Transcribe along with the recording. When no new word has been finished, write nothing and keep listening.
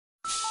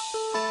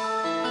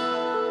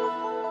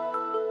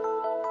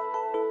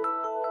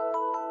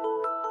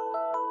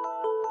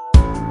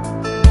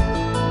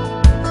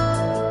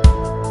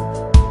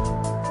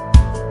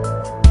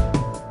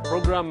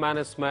program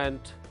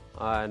management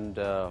and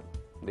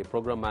the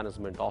program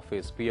management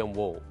office,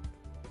 PMO,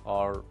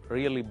 are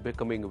really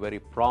becoming very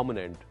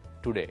prominent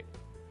today.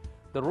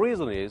 The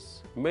reason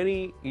is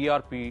many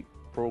ERP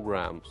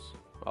programs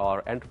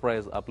or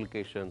enterprise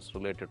applications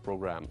related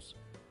programs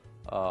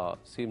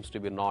seems to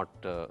be not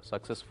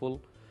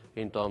successful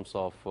in terms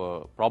of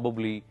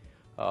probably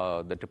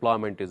the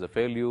deployment is a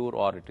failure,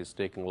 or it is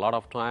taking a lot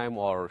of time,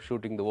 or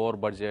shooting the over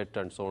budget,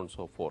 and so on and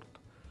so forth.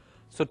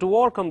 So to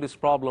overcome this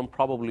problem,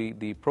 probably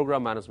the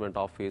program management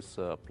office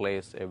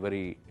plays a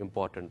very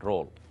important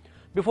role.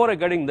 Before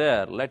getting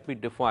there, let me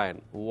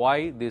define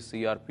why this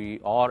ERP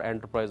or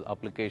enterprise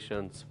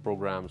applications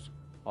programs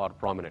are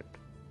prominent.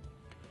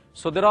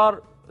 So there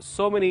are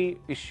so many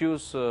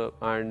issues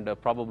and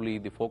probably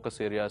the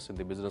focus areas in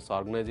the business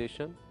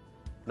organization.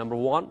 Number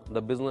one,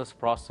 the business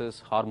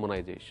process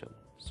harmonization.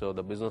 So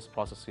the business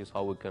process is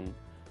how we can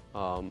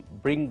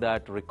bring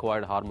that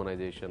required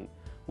harmonization.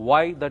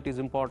 Why that is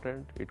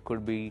important? It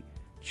could be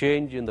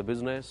change in the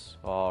business,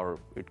 or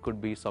it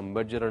could be some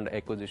merger and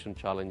acquisition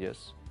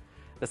challenges.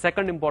 The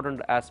second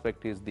important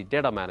aspect is the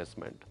data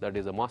management. That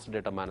is a master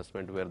data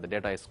management, where the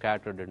data is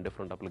scattered in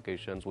different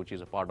applications, which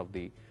is a part of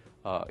the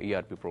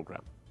ERP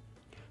program.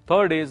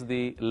 Third is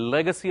the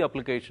legacy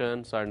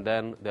applications, and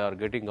then they are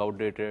getting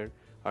outdated,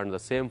 and the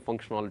same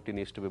functionality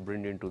needs to be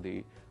brought into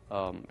the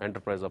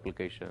enterprise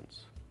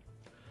applications.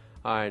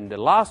 And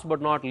last but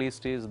not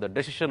least is the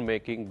decision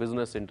making.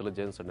 Business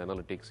intelligence and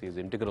analytics is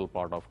integral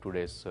part of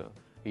today's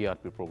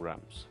ERP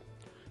programs.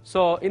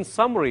 So in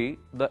summary,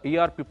 the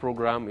ERP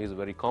program is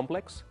very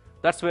complex.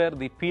 That's where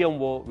the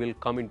PMO will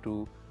come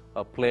into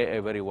play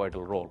a very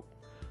vital role.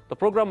 The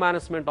program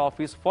management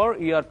office for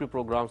ERP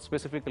programs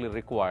specifically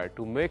required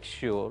to make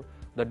sure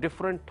the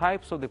different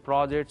types of the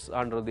projects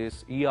under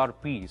these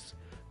ERPs,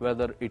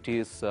 whether it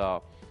is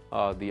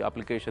the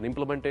application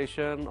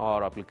implementation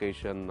or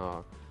application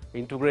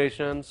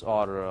integrations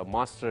or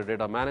master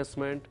data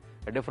management,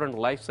 different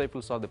life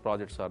cycles of the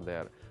projects are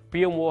there.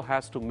 PMO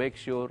has to make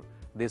sure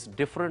these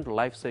different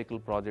life cycle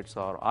projects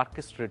are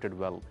orchestrated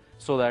well,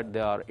 so that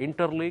they are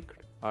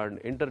interlinked and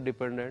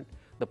interdependent.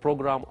 The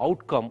program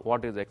outcome,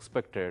 what is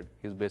expected,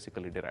 is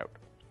basically derived.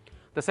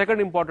 The second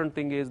important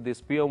thing is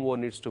this PMO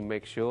needs to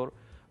make sure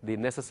the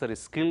necessary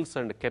skills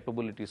and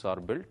capabilities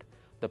are built.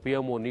 The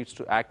PMO needs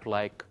to act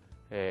like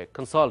a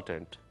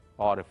consultant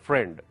or a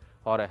friend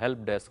or a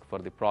help desk for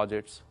the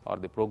projects or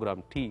the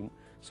program team,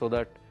 so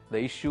that the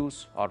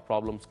issues or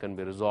problems can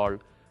be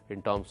resolved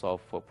in terms of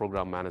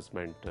program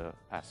management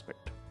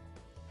aspect.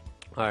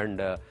 And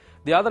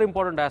the other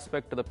important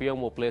aspect the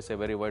PMO plays a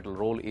very vital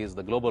role is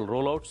the global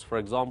rollouts, for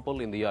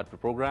example, in the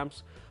ERP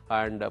programs,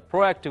 and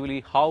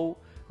proactively how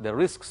the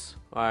risks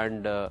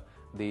and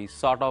the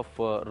sort of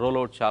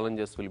rollout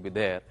challenges will be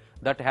there.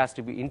 That has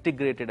to be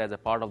integrated as a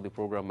part of the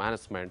program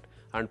management,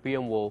 and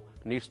PMO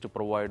needs to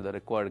provide the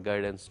required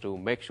guidance to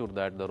make sure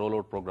that the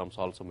rollout programs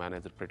also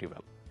manage it pretty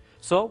well.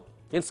 So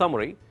in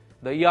summary,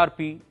 the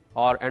ERP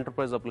or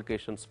enterprise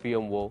applications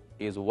PMO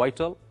is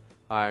vital,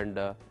 and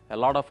a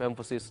lot of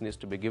emphasis needs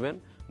to be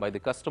given by the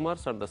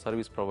customers and the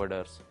service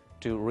providers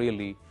to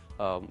really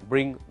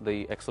bring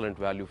the excellent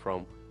value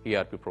from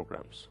ERP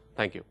programs.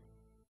 Thank you.